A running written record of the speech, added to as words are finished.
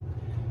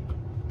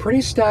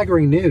Pretty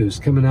staggering news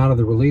coming out of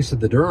the release of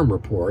the Durham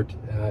Report.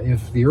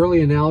 If the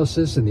early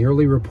analysis and the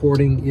early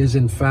reporting is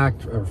in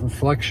fact a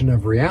reflection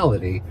of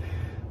reality,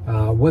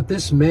 what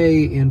this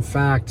may in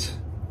fact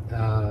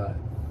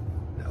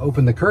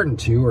open the curtain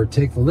to, or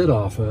take the lid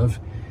off of,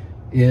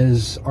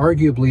 is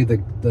arguably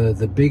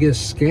the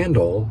biggest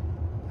scandal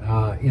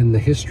in the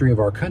history of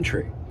our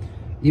country,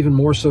 even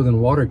more so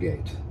than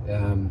Watergate.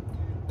 The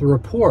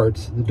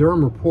report, the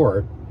Durham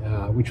Report,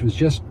 which was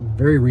just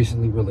very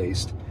recently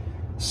released,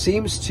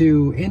 seems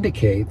to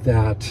indicate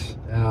that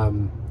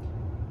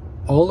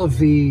all of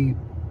the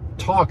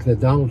talk that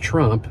Donald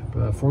Trump,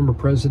 former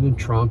President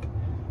Trump,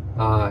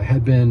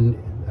 had been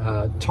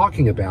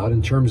talking about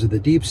in terms of the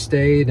deep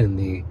state and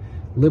the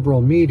liberal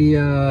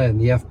media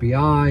and the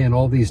FBI and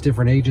all these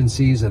different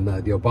agencies and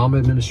the Obama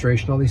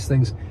administration, all these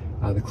things,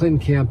 the Clinton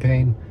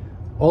campaign,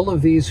 all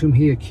of these whom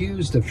he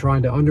accused of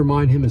trying to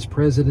undermine him as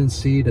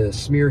presidency, to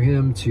smear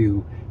him,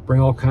 to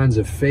bring all kinds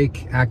of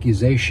fake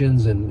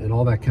accusations and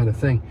all that kind of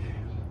thing.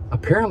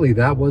 Apparently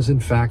that was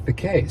in fact the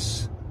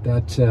case.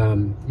 That,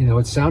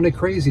 it sounded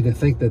crazy to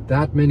think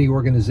that many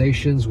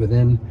organizations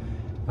within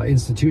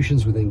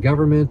institutions within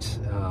government,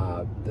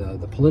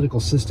 the political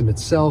system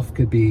itself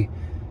could be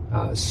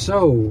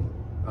so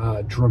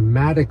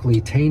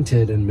dramatically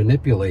tainted and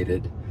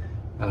manipulated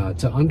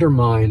to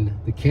undermine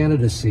the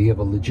candidacy of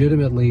a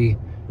legitimately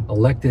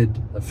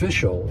elected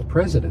official, a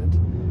president.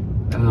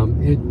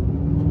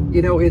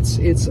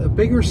 It's a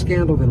bigger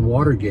scandal than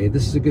Watergate.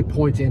 This is a good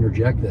point to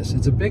interject this.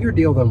 It's a bigger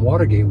deal than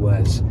Watergate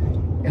was,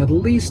 at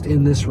least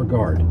in this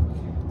regard.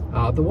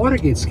 The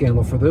Watergate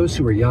scandal, for those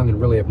who are young and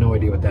really have no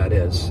idea what that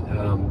is,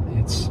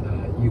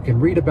 you can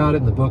read about it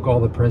in the book All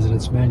the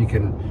President's Men. You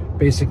can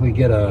basically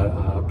get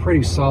a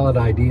pretty solid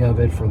idea of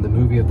it from the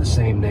movie of the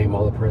same name,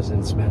 All the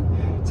President's Men.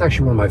 It's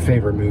actually one of my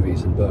favorite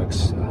movies and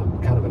books.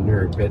 I'm kind of a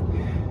nerd, but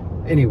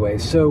anyway,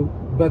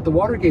 but the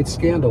Watergate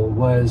scandal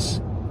was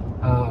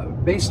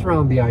based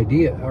around the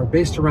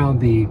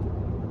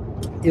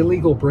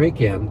illegal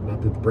break-in,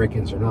 not that the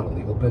break-ins are not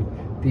illegal, but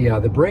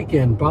the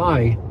break-in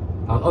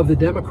of the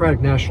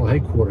Democratic National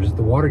Headquarters at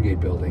the Watergate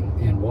building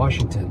in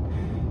Washington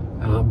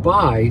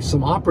by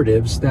some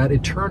operatives that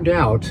it turned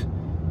out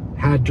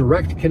had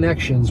direct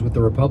connections with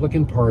the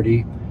Republican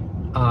Party.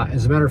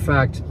 As a matter of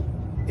fact,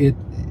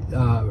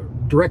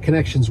 direct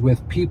connections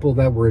with people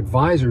that were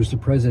advisors to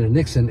President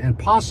Nixon, and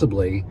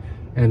possibly,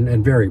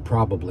 and very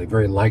probably,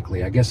 very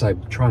likely, I guess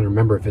I'm trying to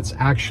remember if it's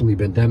actually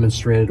been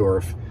demonstrated or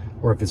if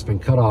it's been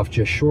cut off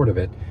just short of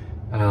it,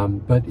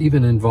 but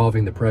even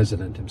involving the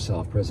president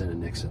himself, President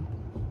Nixon.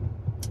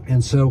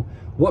 And so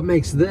what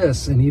makes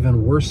this an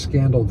even worse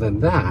scandal than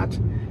that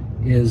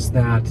is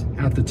that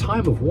at the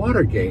time of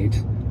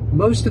Watergate,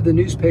 most of the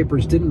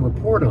newspapers didn't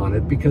report on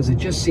it because it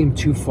just seemed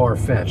too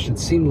far-fetched. It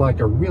seemed like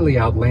a really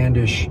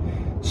outlandish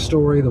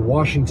story. The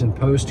Washington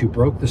Post, who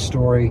broke the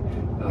story,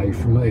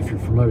 if you're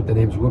familiar with the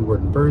names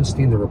Woodward and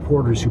Bernstein, the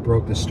reporters who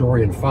broke the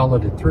story and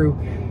followed it through,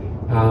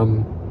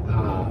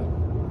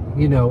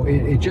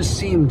 it just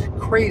seemed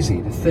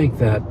crazy to think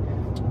that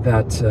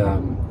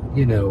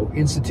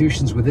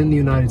institutions within the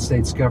United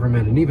States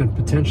government and even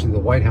potentially the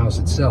White House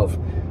itself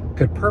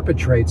could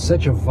perpetrate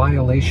such a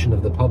violation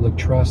of the public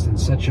trust and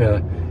such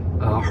a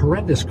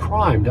horrendous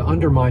crime to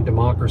undermine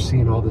democracy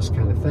and all this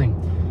kind of thing.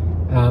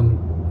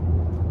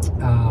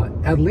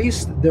 At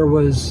least there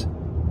was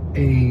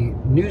a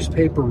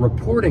newspaper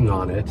reporting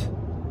on it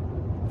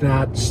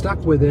that stuck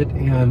with it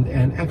and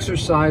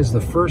exercised the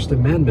First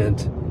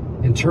Amendment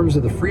in terms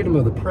of the freedom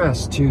of the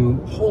press to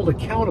hold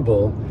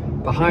accountable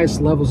the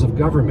highest levels of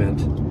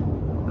government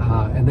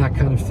and that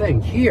kind of thing.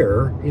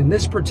 Here, in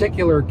this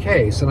particular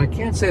case, and I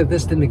can't say that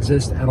this didn't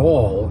exist at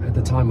all at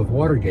the time of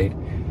Watergate,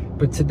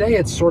 but today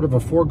it's sort of a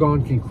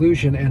foregone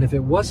conclusion, and if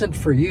it wasn't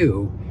for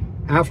you,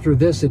 after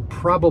this it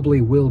probably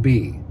will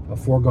be a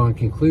foregone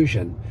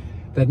conclusion,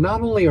 that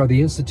not only are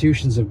the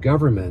institutions of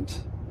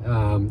government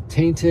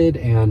tainted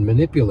and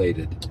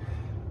manipulated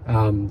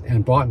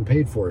and bought and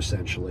paid for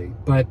essentially,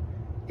 but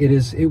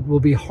it will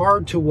be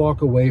hard to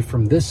walk away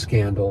from this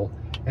scandal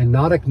and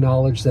not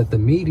acknowledge that the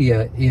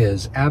media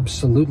is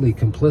absolutely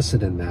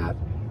complicit in that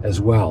as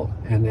well,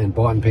 and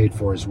bought and paid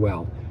for as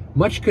well.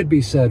 Much could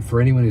be said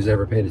for anyone who's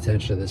ever paid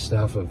attention to this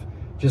stuff of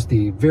just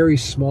the very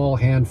small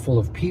handful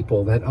of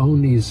people that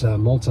own these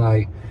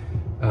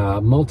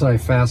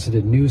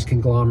multifaceted news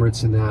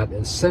conglomerates, and that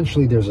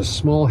essentially there's a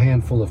small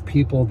handful of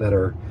people that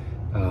are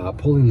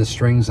pulling the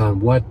strings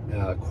on what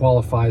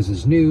qualifies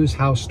as news,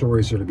 how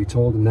stories are to be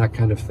told, and that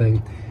kind of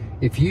thing.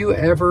 If you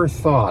ever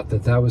thought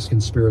that was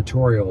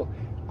conspiratorial,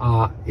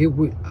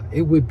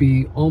 it would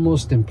be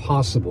almost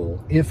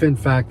impossible, if in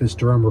fact this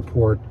Durham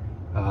Report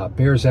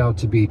bears out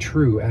to be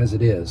true as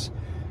it is.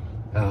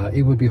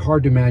 It would be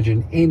hard to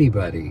imagine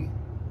anybody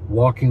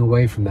walking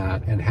away from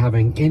that and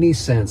having any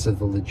sense of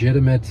the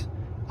legitimate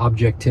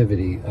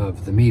objectivity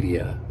of the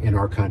media in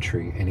our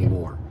country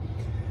anymore.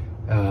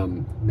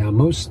 Now,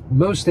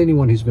 most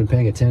anyone who's been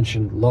paying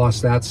attention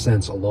lost that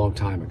sense a long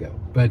time ago.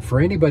 But for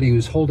anybody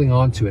who's holding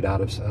on to it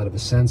out of a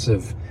sense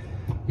of,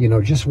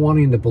 just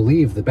wanting to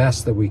believe the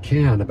best that we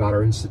can about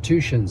our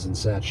institutions and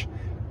such,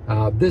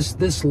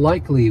 this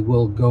likely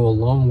will go a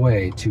long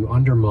way to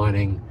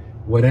undermining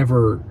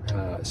whatever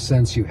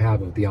sense you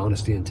have of the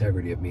honesty and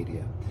integrity of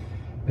media.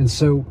 And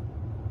so,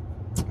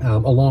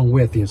 along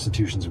with the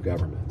institutions of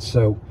government.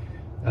 So,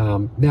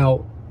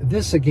 now,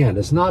 this again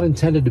is not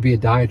intended to be a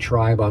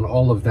diatribe on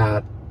all of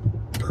that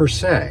per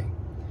se.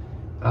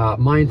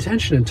 My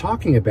intention in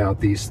talking about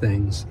these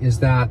things is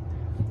that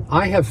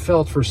I have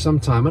felt for some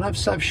time, and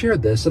I've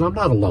shared this, and I'm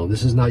not alone,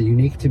 this is not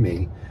unique to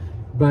me,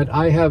 but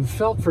I have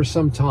felt for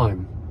some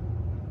time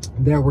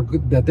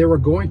that there were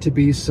going to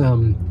be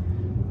some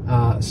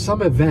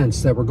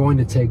events that were going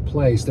to take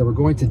place that were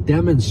going to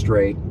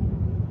demonstrate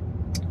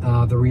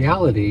the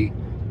reality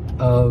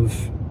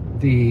of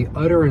the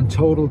utter and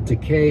total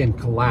decay and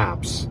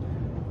collapse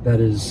that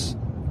is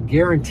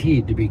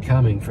guaranteed to be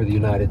coming for the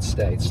United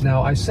States.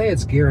 Now, I say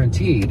it's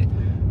guaranteed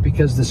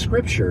because the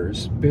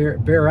scriptures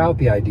bear out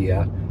the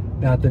idea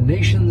that the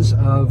nations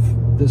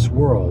of this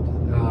world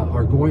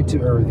are going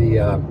to, or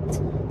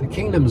the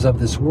kingdoms of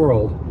this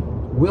world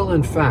will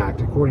in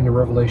fact, according to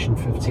Revelation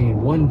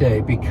 15, one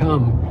day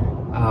become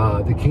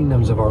the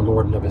kingdoms of our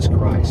Lord and of his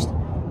Christ.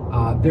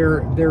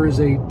 There is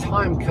a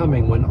time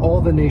coming when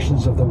all the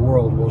nations of the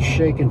world will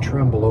shake and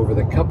tremble over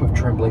the cup of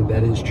trembling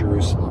that is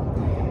Jerusalem.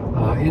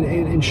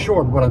 In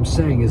short, what I'm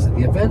saying is that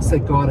the events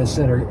that God has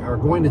said are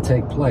going to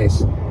take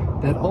place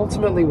that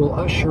ultimately will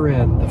usher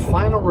in the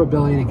final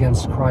rebellion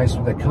against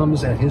Christ that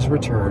comes at his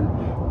return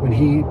when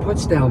he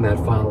puts down that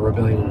final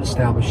rebellion and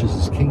establishes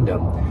his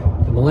kingdom,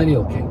 the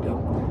millennial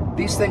kingdom.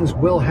 These things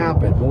will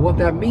happen. Well, what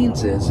that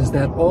means is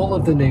that all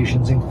of the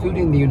nations,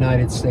 including the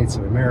United States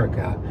of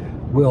America,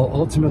 will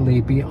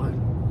ultimately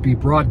be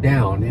brought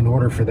down in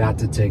order for that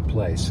to take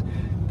place.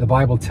 The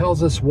Bible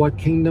tells us what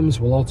kingdoms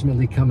will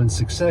ultimately come in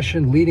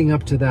succession leading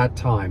up to that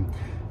time.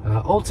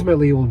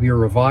 Ultimately, it will be a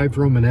revived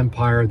Roman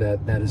Empire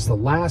that is the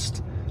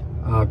last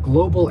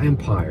global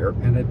empire,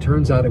 and it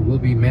turns out it will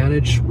be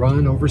managed,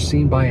 run,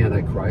 overseen by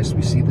Antichrist.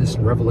 We see this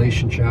in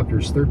Revelation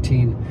chapters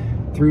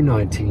 13 through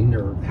 19,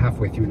 or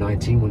halfway through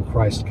 19 when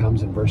Christ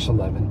comes in verse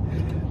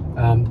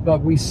 11.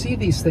 But we see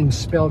these things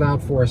spelled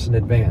out for us in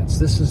advance.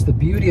 This is the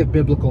beauty of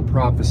biblical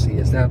prophecy,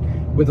 is that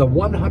with a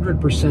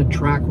 100%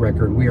 track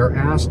record, we are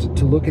asked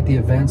to look at the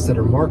events that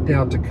are marked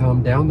out to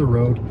come down the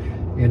road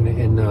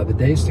in the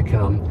days to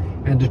come,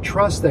 and to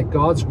trust that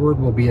God's word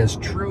will be as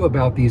true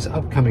about these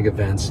upcoming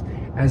events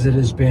as it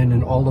has been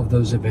in all of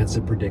those events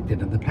it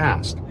predicted in the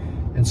past.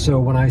 And so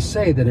when I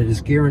say that it is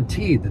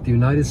guaranteed that the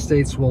United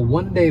States will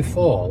one day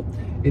fall,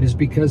 it is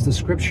because the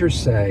scriptures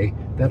say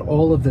that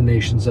all of the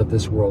nations of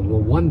this world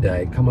will one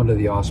day come under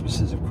the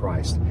auspices of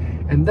Christ.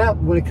 And that,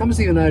 when it comes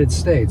to the United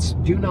States,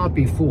 do not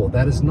be fooled.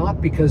 That is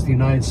not because the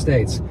United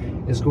States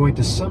is going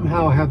to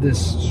somehow have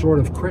this sort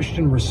of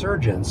Christian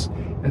resurgence,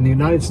 and the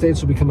United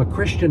States will become a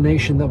Christian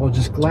nation that will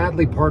just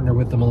gladly partner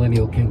with the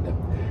millennial kingdom.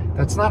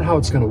 That's not how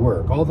it's going to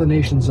work. All the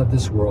nations of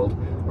this world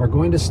are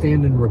going to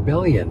stand in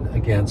rebellion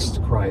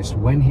against Christ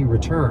when he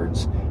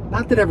returns.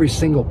 Not that every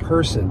single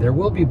person, there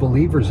will be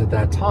believers at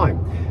that time,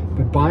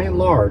 but by and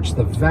large,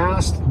 the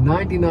vast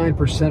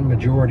 99%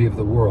 majority of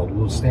the world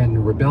will stand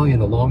in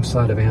rebellion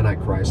alongside of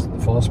Antichrist and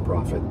the false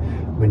prophet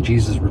when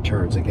Jesus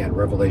returns. Again,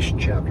 Revelation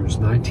chapters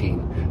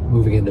 19,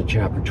 moving into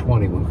chapter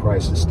 20, when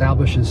Christ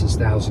establishes his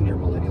 1,000-year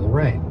millennial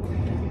reign.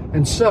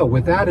 And so,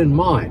 with that in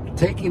mind,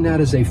 taking that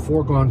as a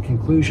foregone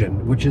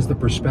conclusion, which is the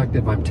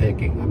perspective I'm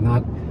taking,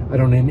 I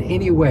don't in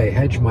any way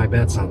hedge my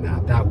bets on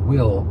that. That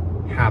will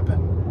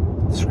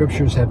happen. The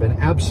scriptures have been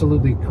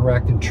absolutely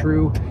correct and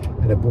true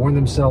and have borne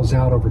themselves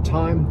out over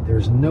time.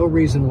 There's no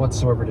reason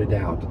whatsoever to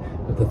doubt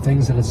that the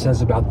things that it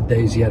says about the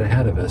days yet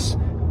ahead of us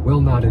will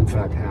not in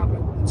fact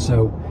happen. And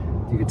so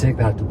you can take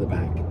that to the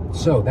bank.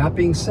 So that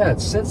being said,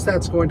 since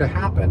that's going to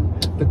happen,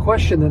 the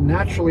question that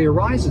naturally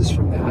arises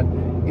from that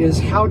is,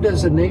 how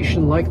does a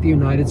nation like the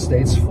United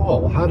States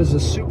fall? How does a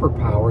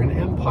superpower, an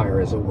empire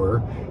as it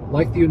were,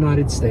 like the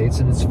United States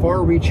and its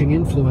far-reaching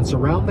influence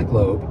around the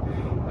globe,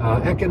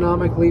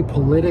 economically,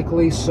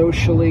 politically,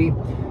 socially,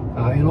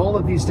 in all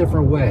of these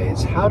different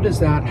ways, how does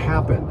that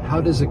happen?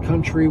 How does a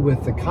country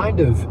with the kind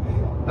of,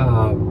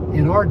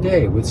 in our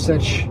day, with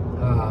such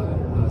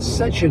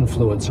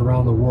influence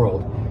around the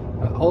world,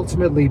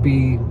 ultimately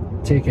be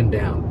taken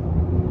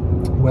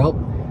down? Well,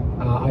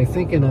 I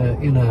think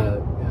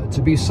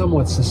to be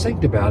somewhat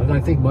succinct about it,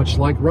 I think much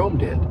like Rome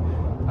did.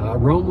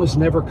 Rome was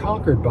never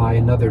conquered by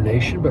another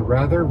nation, but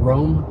rather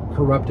Rome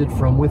corrupted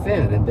from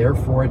within, and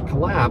therefore it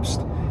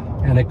collapsed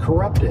and it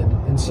corrupted.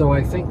 And so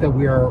I think that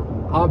we are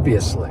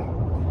obviously,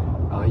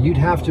 you'd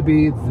have to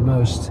be the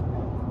most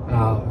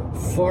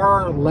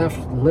far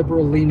left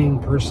liberal leaning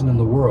person in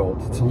the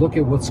world to look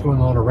at what's going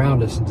on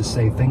around us and to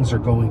say things are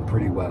going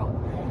pretty well.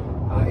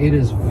 It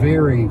is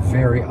very,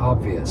 very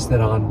obvious that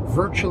on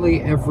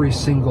virtually every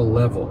single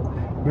level,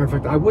 matter of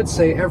fact, I would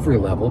say every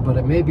level, but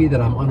it may be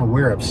that I'm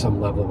unaware of some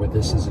level where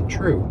this isn't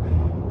true.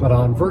 But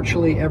on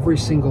virtually every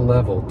single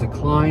level,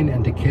 decline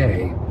and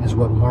decay is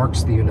what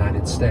marks the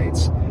United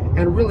States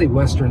and really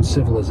Western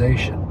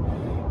civilization.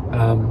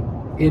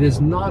 it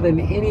is not in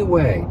any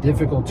way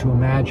difficult to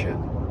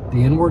imagine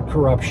the inward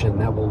corruption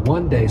that will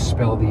one day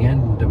spell the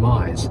end and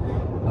demise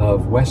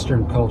of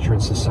Western culture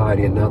and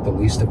society, and not the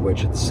least of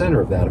which, at the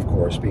center of that, of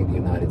course, being the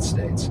United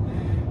States.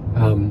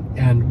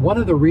 And one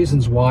of the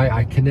reasons why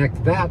I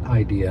connect that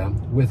idea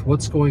with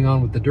what's going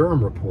on with the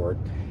Durham Report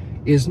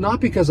is not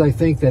because I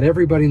think that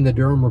everybody in the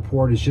Durham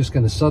Report is just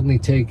going to suddenly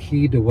take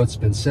heed to what's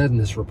been said in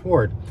this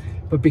report,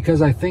 but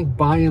because I think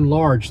by and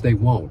large they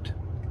won't.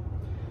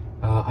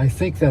 I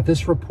think that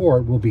this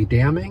report will be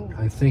damning.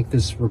 I think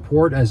this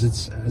report, as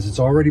it's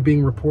already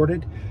being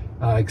reported,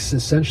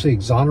 essentially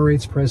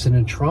exonerates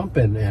President Trump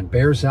and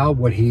bears out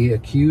what he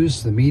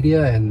accused the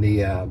media and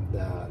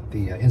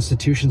the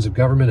institutions of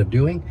government of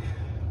doing.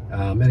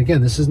 And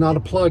again, this is not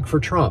a plug for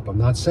Trump. I'm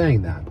not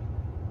saying that.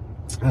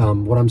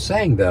 What I'm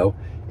saying, though,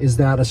 is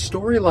that a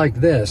story like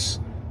this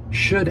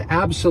should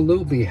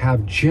absolutely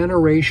have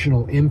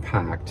generational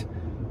impact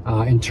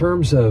in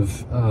terms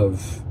of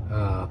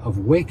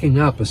waking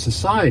up a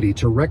society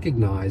to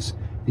recognize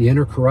the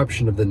inner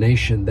corruption of the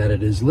nation that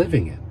it is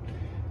living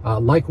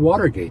in, like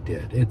Watergate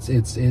did.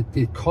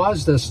 It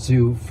caused us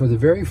to, for the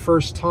very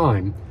first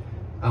time,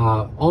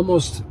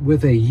 almost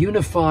with a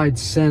unified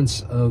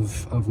sense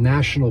of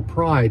national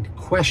pride,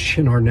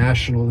 question our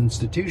national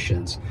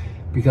institutions.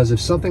 Because if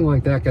something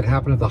like that could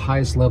happen at the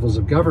highest levels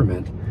of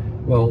government,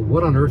 well,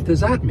 what on earth does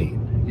that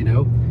mean, you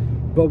know?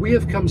 But we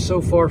have come so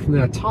far from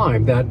that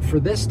time that for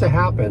this to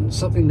happen,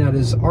 something that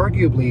is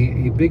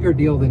arguably a bigger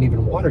deal than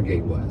even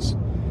Watergate was,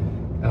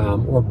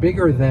 or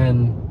bigger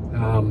than,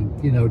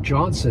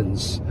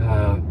 Johnson's,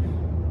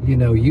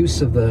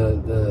 use of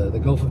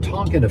the Gulf of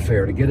Tonkin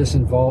affair to get us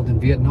involved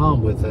in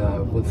Vietnam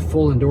with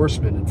full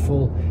endorsement and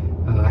full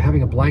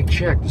having a blank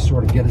check to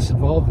sort of get us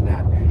involved in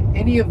that.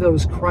 Any of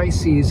those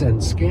crises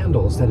and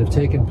scandals that have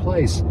taken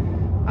place,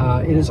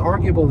 it is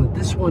arguable that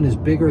this one is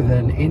bigger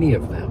than any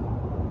of them.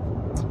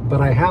 But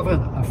I have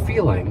a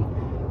feeling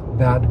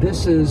that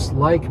this is,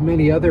 like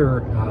many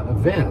other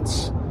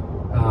events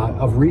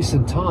of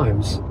recent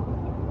times,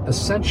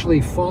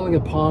 essentially falling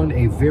upon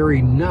a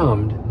very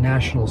numbed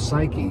national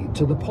psyche,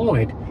 to the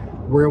point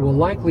where it will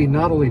likely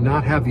not only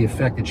not have the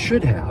effect it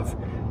should have,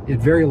 it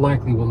very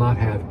likely will not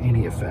have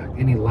any effect,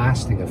 any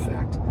lasting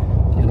effect.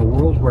 In a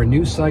world where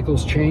news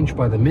cycles change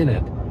by the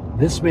minute,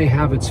 this may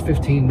have its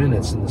 15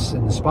 minutes in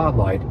the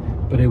spotlight,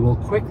 but it will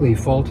quickly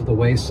fall to the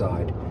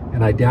wayside,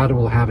 and I doubt it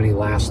will have any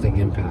lasting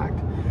impact.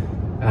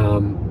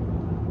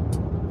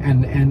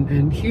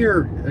 And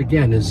here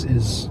again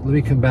is let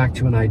me come back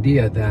to an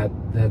idea that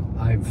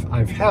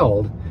I've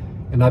held,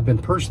 and I've been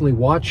personally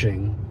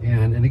watching,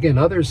 and again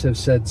others have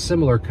said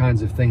similar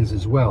kinds of things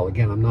as well.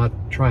 Again, I'm not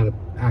trying to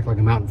act like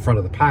I'm out in front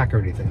of the pack or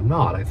anything. I'm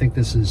not. I think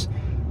this is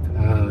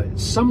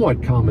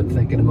somewhat common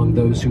thinking among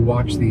those who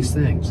watch these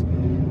things.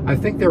 I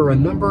think there are a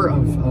number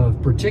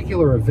of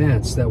particular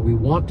events that we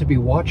want to be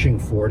watching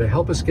for to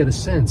help us get a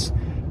sense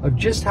of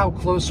just how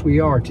close we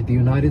are to the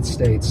United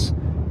States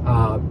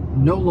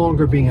no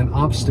longer being an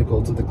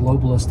obstacle to the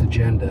globalist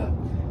agenda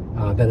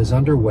that is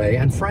underway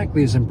and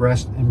frankly is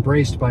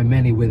embraced by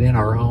many within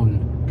our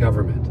own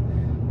government.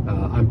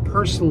 I'm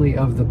personally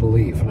of the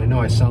belief, and I know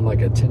I sound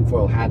like a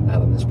tinfoil hat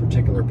nut on this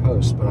particular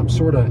post, but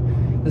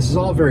this is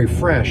all very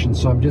fresh, and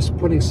so I'm just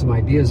putting some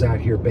ideas out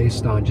here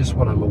based on just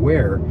what I'm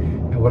aware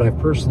and what I've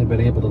personally been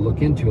able to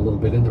look into a little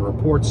bit in the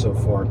report so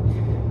far.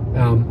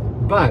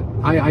 But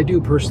I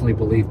do personally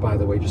believe, by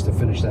the way, just to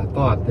finish that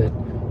thought, that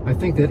I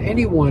think that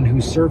anyone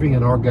who's serving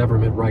in our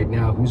government right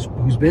now,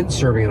 who's been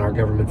serving in our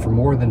government for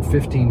more than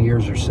 15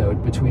 years or so,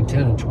 between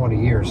 10 and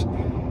 20 years,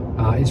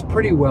 is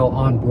pretty well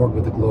on board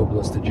with the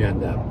globalist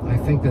agenda. I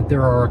think that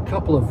there are a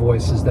couple of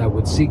voices that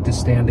would seek to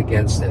stand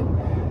against it.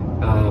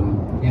 I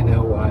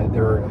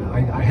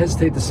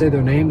hesitate to say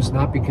their names,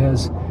 not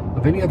because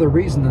of any other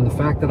reason than the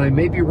fact that I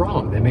may be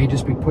wrong. They may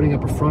just be putting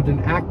up a front and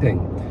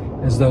acting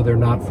as though they're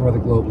not for the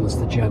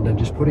globalist agenda and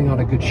just putting on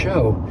a good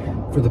show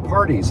for the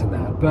parties and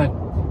that. But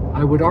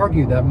I would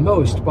argue that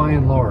most, by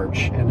and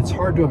large, and it's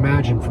hard to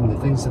imagine from the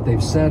things that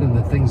they've said and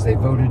the things they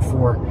voted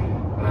for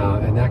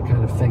and that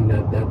kind of thing,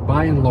 that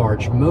by and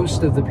large,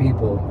 most of the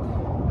people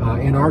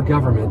in our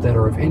government that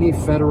are of any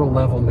federal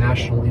level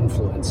national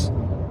influence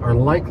are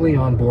likely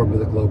on board with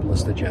the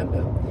globalist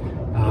agenda.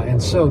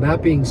 And so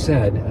that being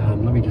said,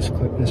 let me just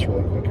click this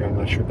really quick here. I'm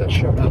not sure if that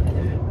showed up.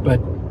 But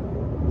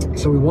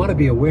so we want to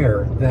be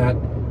aware that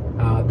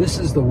this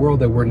is the world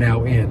that we're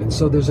now in. And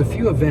so there's a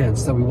few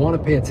events that we want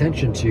to pay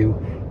attention to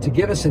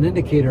give us an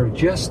indicator of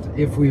just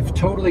if we've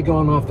totally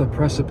gone off the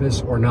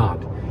precipice or not.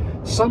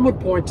 Some would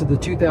point to the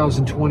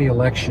 2020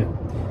 election,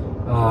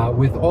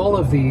 with all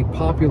of the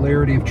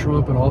popularity of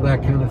Trump and all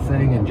that kind of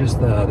thing, and just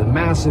the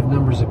massive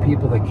numbers of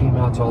people that came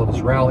out to all of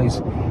his rallies,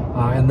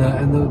 and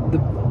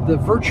the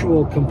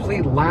virtual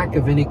complete lack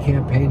of any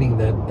campaigning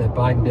that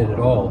Biden did at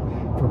all.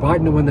 For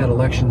Biden to win that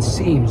election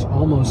seems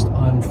almost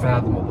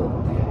unfathomable.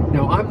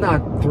 Now, I'm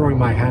not throwing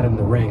my hat in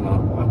the ring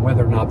on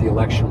whether or not the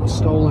election was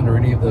stolen or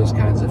any of those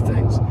kinds of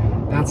things.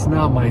 That's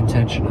not my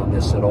intention on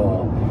this at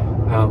all.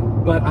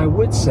 But I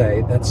would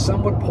say that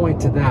some would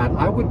point to that.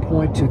 I would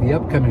point to the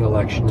upcoming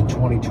election in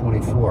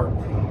 2024.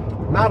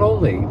 Not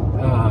only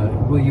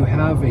will you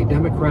have a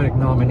Democratic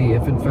nominee,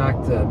 if in fact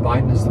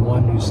Biden is the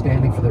one who's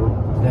standing for the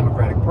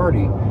Democratic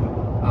Party,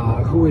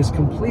 who is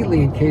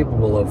completely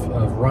incapable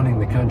of running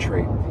the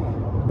country,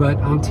 but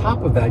on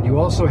top of that, you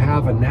also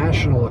have a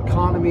national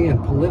economy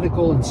and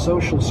political and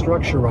social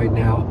structure right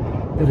now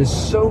that is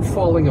so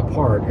falling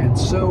apart and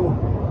so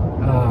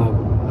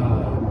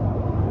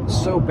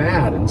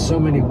bad in so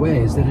many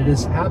ways that it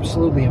is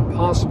absolutely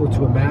impossible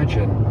to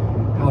imagine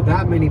how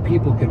that many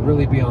people could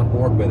really be on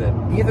board with it.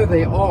 Either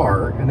they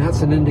are, and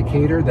that's an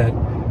indicator that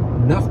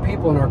enough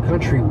people in our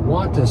country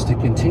want us to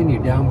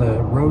continue down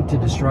the road to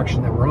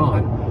destruction that we're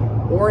on,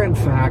 or in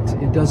fact,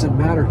 it doesn't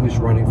matter who's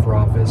running for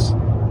office.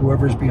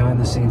 Whoever's behind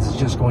the scenes is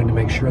just going to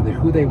make sure that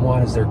who they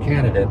want as their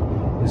candidate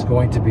is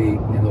going to be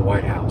in the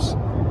White House.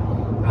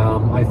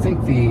 I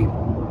think the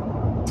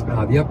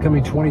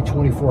upcoming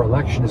 2024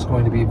 election is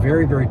going to be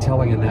very, very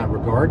telling in that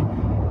regard.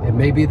 It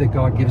may be that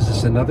God gives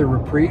us another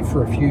reprieve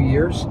for a few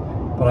years,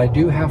 but I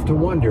do have to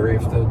wonder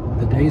if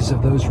the days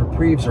of those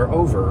reprieves are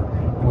over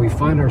and we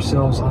find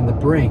ourselves on the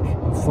brink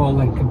of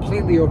falling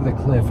completely over the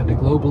cliff into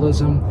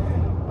globalism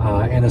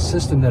and a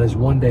system that is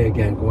one day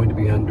again going to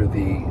be under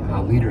the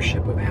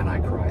leadership of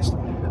Antichrist.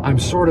 I'm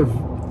sort of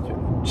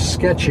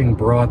sketching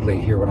broadly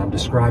here when I'm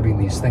describing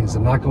these things.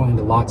 I'm not going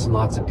into lots and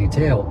lots of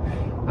detail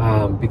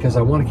because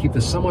I want to keep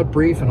this somewhat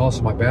brief, and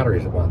also my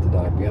battery's about to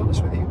die, to be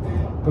honest with you.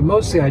 But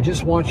mostly I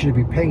just want you to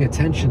be paying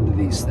attention to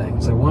these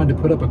things. I wanted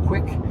to put up a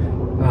quick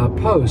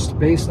post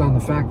based on the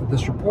fact that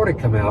this report had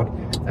come out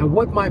and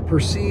what my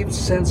perceived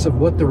sense of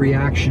what the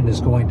reaction is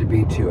going to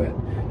be to it.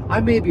 I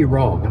may be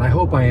wrong, and I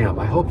hope I am.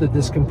 I hope that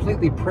this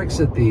completely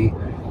pricks at the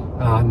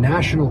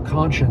national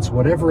conscience,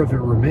 whatever of it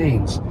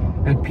remains,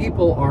 and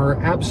people are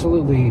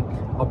absolutely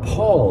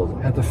appalled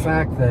at the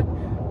fact that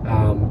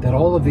that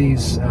all of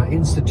these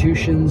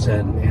institutions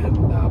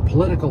and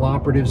political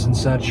operatives and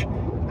such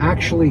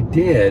actually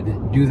did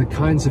do the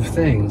kinds of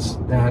things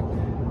that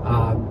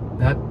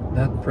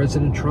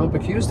President Trump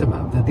accused him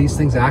of, that these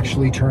things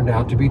actually turned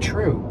out to be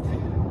true,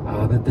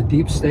 that the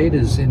deep state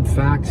is in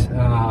fact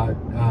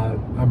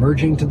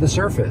emerging to the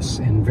surface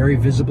in very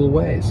visible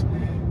ways.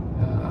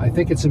 I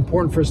think it's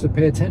important for us to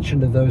pay attention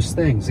to those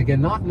things.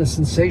 Again, not in a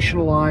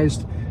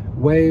sensationalized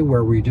way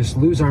where we just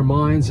lose our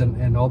minds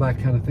and all that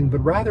kind of thing, but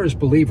rather as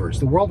believers.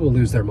 The world will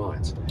lose their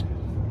minds.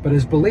 But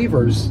as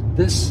believers,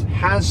 this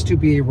has to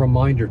be a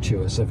reminder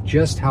to us of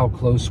just how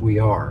close we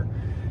are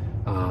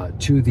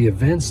to the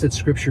events that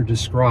Scripture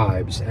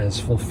describes as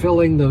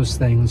fulfilling those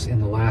things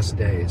in the last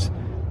days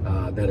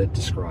that it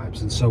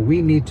describes. And so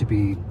we need to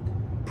be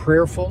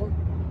prayerful.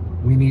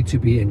 We need to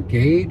be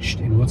engaged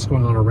in what's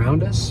going on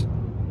around us.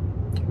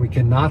 We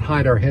cannot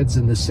hide our heads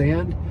in the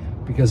sand,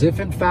 because if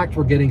in fact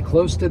we're getting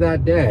close to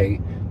that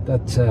day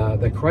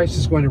that Christ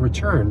is going to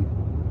return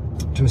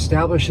to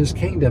establish his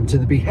kingdom to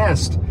the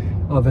behest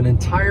of an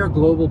entire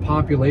global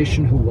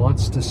population who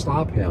wants to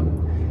stop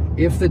him,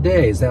 if the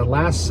days, that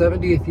last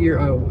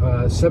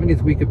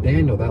 70th week of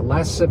Daniel, that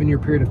last 7-year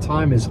period of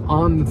time is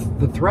on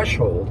the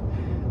threshold,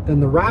 then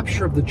the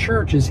rapture of the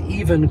church is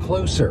even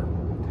closer.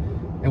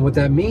 And what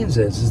that means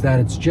is that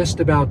it's just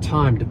about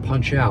time to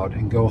punch out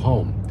and go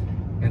home.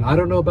 And I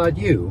don't know about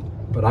you,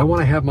 but I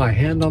want to have my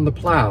hand on the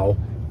plow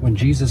when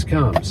Jesus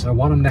comes. I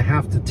want him to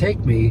have to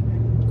take me,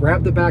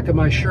 grab the back of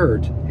my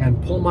shirt,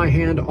 and pull my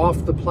hand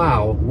off the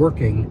plow,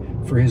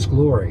 working for his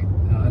glory.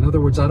 In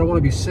other words, I don't want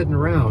to be sitting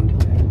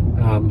around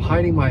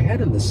hiding my head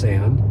in the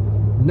sand,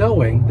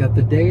 knowing that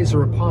the days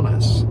are upon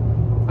us.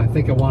 I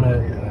think I want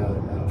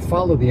to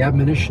follow the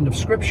admonition of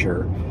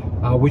Scripture,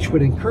 which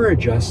would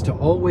encourage us to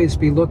always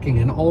be looking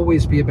and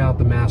always be about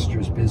the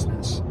Master's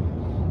business.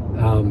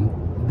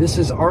 This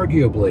is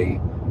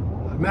arguably,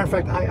 matter of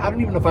fact, I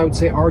don't even know if I would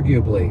say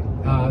arguably,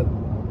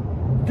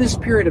 this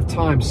period of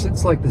time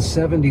since like the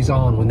 70s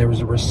on, when there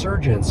was a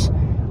resurgence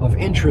of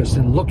interest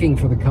in looking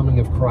for the coming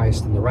of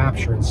Christ and the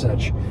rapture and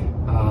such,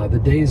 the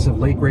days of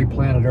late great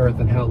planet Earth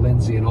and Hal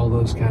Lindsey and all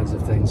those kinds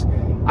of things.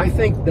 I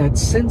think that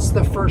since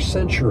the first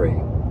century,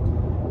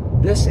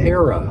 this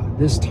era,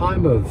 this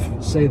time of,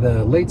 say,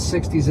 the late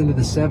 60s into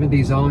the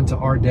 70s on to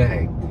our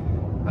day,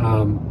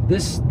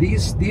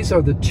 these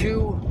are the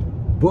two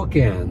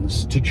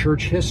bookends to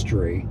church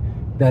history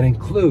that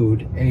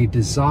include a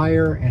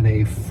desire and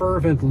a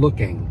fervent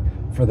looking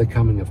for the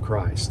coming of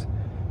Christ.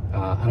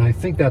 And I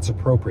think that's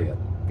appropriate,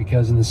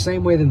 because in the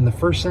same way that in the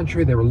first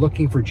century they were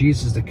looking for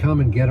Jesus to come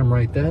and get them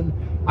right then,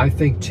 I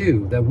think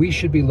too that we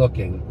should be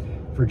looking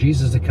for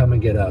Jesus to come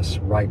and get us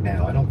right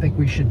now. I don't think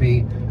we should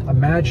be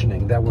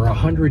imagining that we're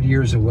 100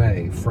 years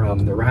away from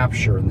the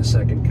rapture and the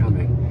second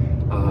coming.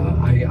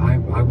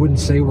 I wouldn't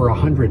say we're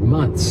 100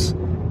 months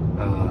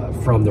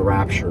from the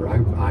rapture.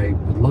 I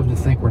would love to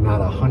think we're not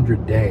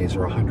 100 days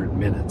or 100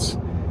 minutes.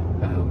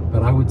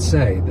 But I would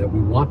say that we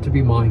want to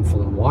be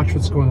mindful and watch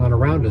what's going on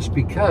around us,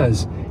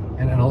 because,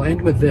 and I'll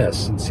end with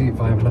this and see if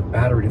I have enough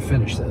battery to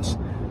finish this,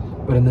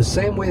 but in the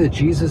same way that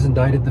Jesus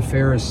indicted the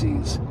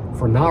Pharisees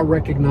for not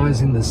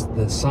recognizing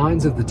the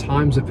signs of the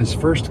times of his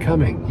first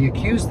coming. He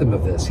accused them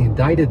of this. He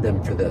indicted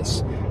them for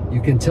this.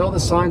 You can tell the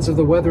signs of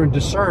the weather and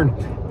discern,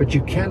 but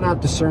you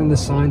cannot discern the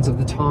signs of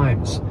the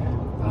times.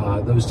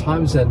 Those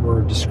times that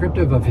were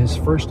descriptive of his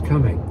first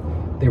coming.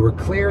 They were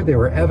clear, they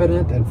were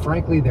evident, and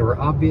frankly, they were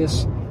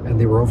obvious, and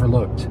they were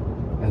overlooked.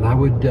 And I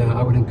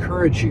would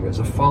encourage you, as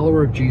a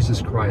follower of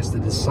Jesus Christ, a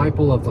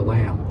disciple of the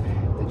Lamb,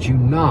 that you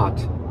not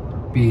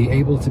be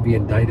able to be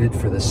indicted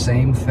for the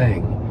same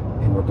thing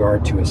in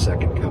regard to his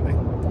second coming.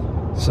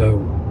 So,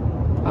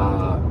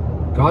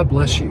 God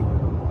bless you.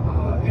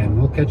 And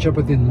we'll catch up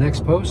with you in the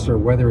next post, or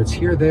whether it's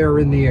here, there, or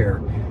in the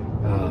air.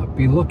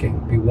 Be looking,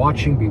 be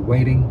watching, be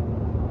waiting,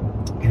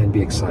 and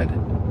be excited,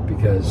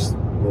 because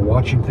we're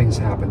watching things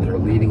happen that are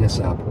leading us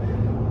up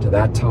to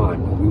that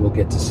time when we will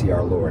get to see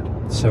our Lord.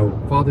 So,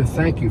 Father,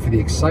 thank you for the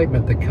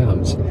excitement that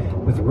comes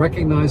with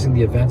recognizing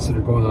the events that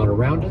are going on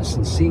around us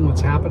and seeing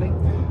what's happening.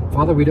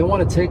 Father, we don't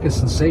want to take a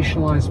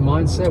sensationalized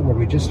mindset where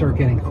we just start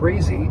getting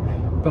crazy,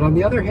 but on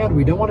the other hand,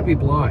 we don't want to be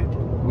blind.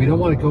 We don't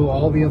want to go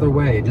all the other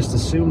way, just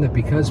assume that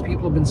because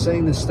people have been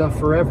saying this stuff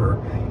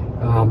forever,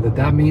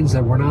 that means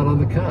that we're not on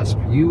the cusp.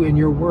 You, in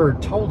your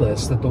word, told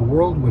us that the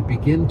world would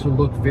begin to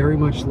look very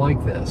much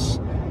like this.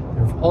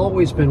 There have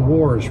always been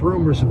wars,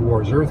 rumors of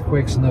wars,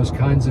 earthquakes, and those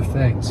kinds of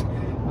things.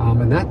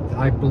 And that,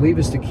 I believe,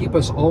 is to keep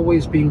us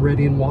always being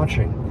ready and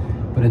watching.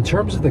 But in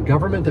terms of the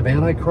government of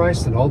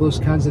Antichrist and all those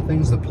kinds of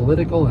things, the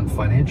political and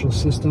financial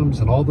systems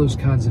and all those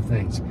kinds of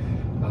things,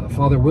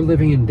 Father, we're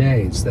living in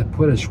days that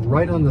put us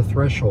right on the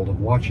threshold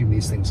of watching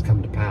these things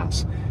come to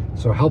pass.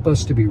 So help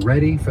us to be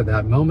ready for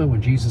that moment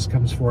when Jesus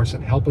comes for us,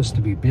 and help us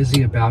to be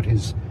busy about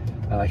his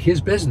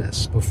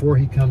business before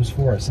he comes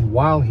for us and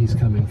while he's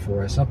coming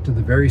for us, up to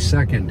the very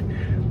second,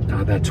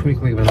 that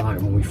twinkling of an eye,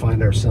 when we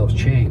find ourselves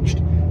changed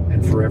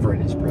and forever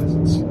in his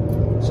presence.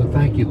 So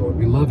thank you, Lord.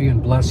 We love you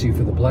and bless you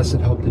for the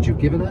blessed hope that you've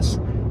given us,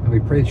 and we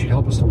pray that you'd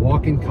help us to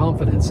walk in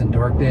confidence in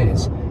dark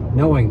days,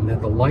 knowing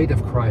that the light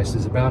of Christ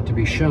is about to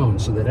be shown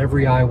so that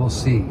every eye will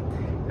see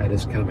at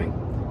his coming.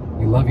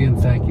 We love you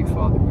and thank you,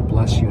 Father. We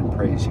bless you and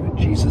praise you in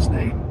Jesus'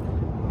 name.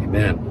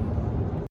 Amen.